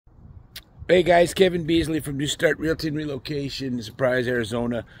Hey guys, Kevin Beasley from New Start Realty and Relocation, Surprise,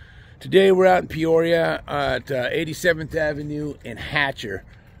 Arizona. Today we're out in Peoria at 87th Avenue in Hatcher.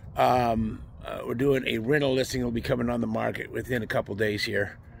 We're doing a rental listing. It'll be coming on the market within a couple days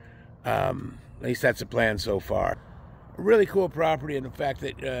here. At least that's the plan so far. A really cool property, and the fact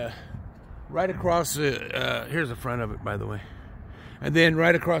that right across the, here's the front of it, by the way. And then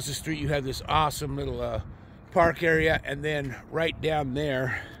right across the street you have this awesome little park area, and then right down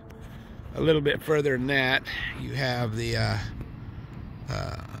there, a little bit further than that, you have the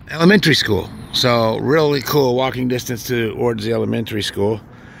elementary school. So really cool walking distance towards the elementary school.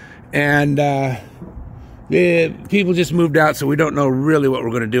 And the people just moved out, so we don't know really what we're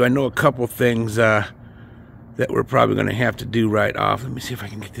going to do. I know a couple things that we're probably going to have to do right off. Let me see if I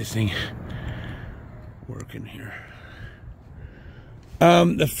can get this thing working here.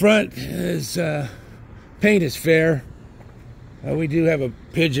 The front is paint is fair. We do have a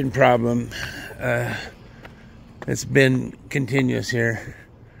pigeon problem. It's been continuous here.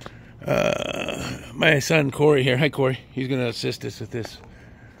 My son Cory here. Hi Cory. He's going to assist us with this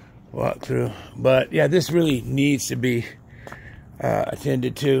walkthrough. But yeah, this really needs to be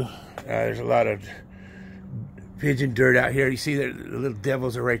attended to. There's a lot of pigeon dirt out here. You see the little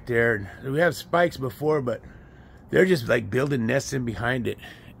devils are right there. And we have spikes before, but they're just like building nests in behind it.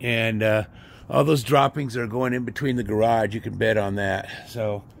 And all those droppings are going in between the garage. You can bet on that.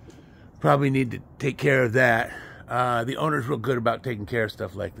 So probably need to take care of that. The owner's real good about taking care of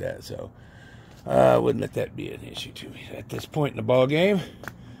stuff like that. So wouldn't let that be an issue to me at this point in the ball game.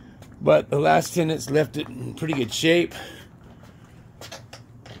 But the last tenants left it in pretty good shape.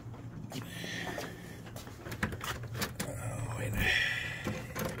 Oh, wait.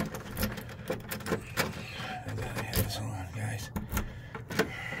 I gotta have this on, guys.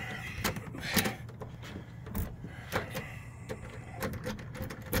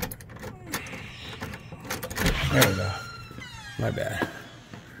 There we go. My bad.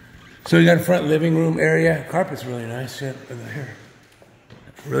 So you got a front living room area. Carpet's really nice. Yeah, here.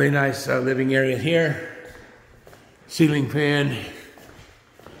 Really nice living area here. Ceiling fan.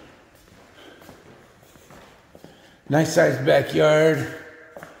 Nice sized backyard.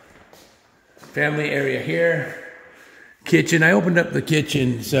 Family area here. Kitchen. I opened up the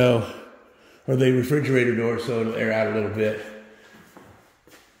kitchen or the refrigerator door so it'll air out a little bit.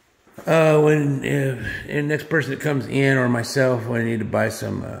 If next person that comes in or myself, when I need to buy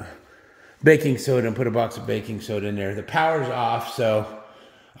some baking soda and put a box of baking soda in there. The power's off, so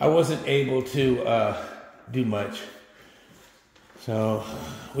I wasn't able to do much. So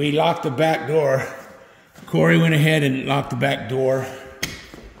we locked the back door. Cory went ahead and locked the back door.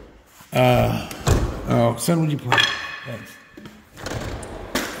 Oh, son, would you play? Thanks.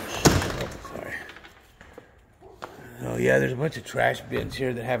 Oh yeah, there's a bunch of trash bins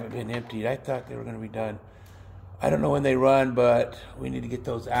here that haven't been emptied. I thought they were going to be done. I don't know when they run, but we need to get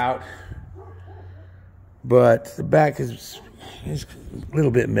those out. But the back is a little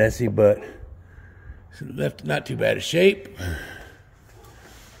bit messy, but it's left not too bad a shape.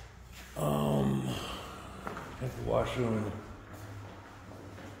 That's the washroom.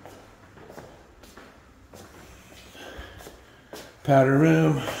 Powder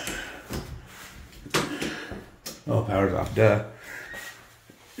room. Oh, power's off, duh.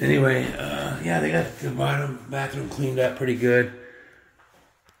 Anyway, yeah, they got the bottom bathroom cleaned up pretty good.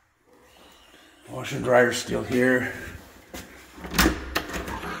 Washer and dryer's still here.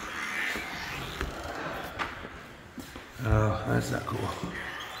 Oh, that's not cool.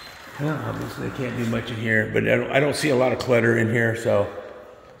 Well, obviously they can't do much in here, but I don't see a lot of clutter in here, so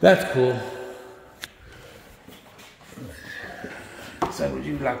that's cool. So would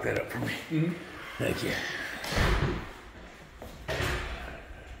you lock that up for me? Mm-hmm. Thank you.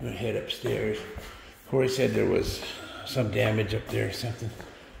 I'm gonna head upstairs. Cory said there was some damage up there or something.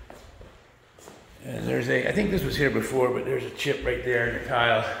 And there's I think this was here before, but there's a chip right there in the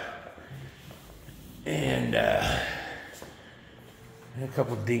tile. And a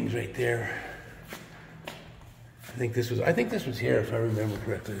couple dings right there. I think this was here if I remember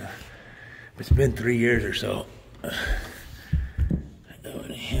correctly. It's been 3 years or so. I'm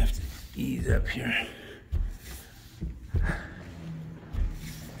gonna have to ease up here.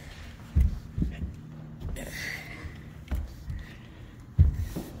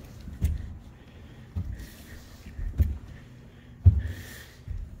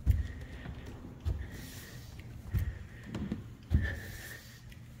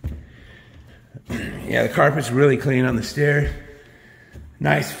 Yeah, the carpet's really clean on the stairs.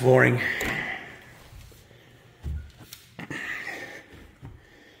 Nice flooring.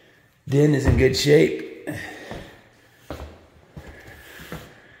 Den is in good shape.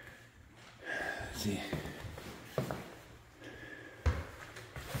 Let's see.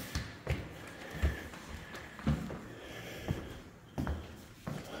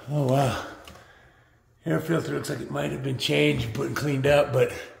 Oh wow. Air filter looks like it might have been changed, put and cleaned up,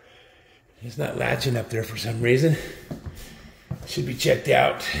 but it's not latching up there for some reason. Should be checked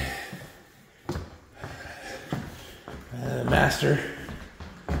out. Master.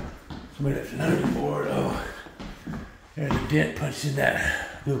 Somebody another board. Oh, there's a dent punched in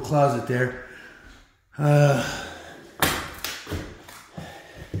that little closet there.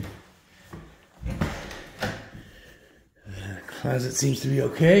 Closet seems to be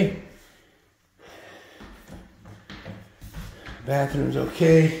okay. Bathroom's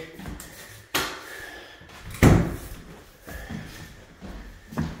okay.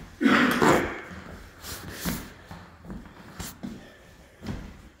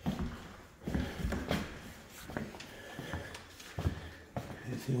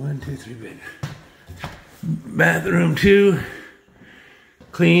 Let's see, 1, 2, 3 bed. Bathroom 2,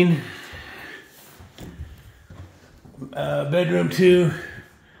 clean. Bedroom 2,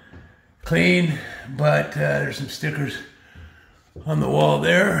 clean, but there's some stickers on the wall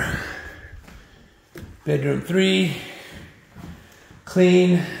there. Bedroom 3,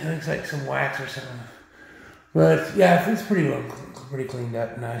 clean. Looks like some wax or something. But yeah, it's pretty cleaned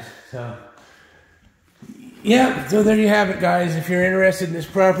up, nice. So yeah, so there you have it, guys. If you're interested in this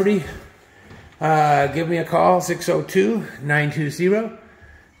property, give me a call,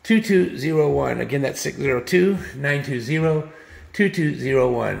 602-920-2201. Again, that's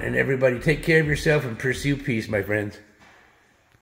 602-920-2201. And everybody, take care of yourself and pursue peace, my friends.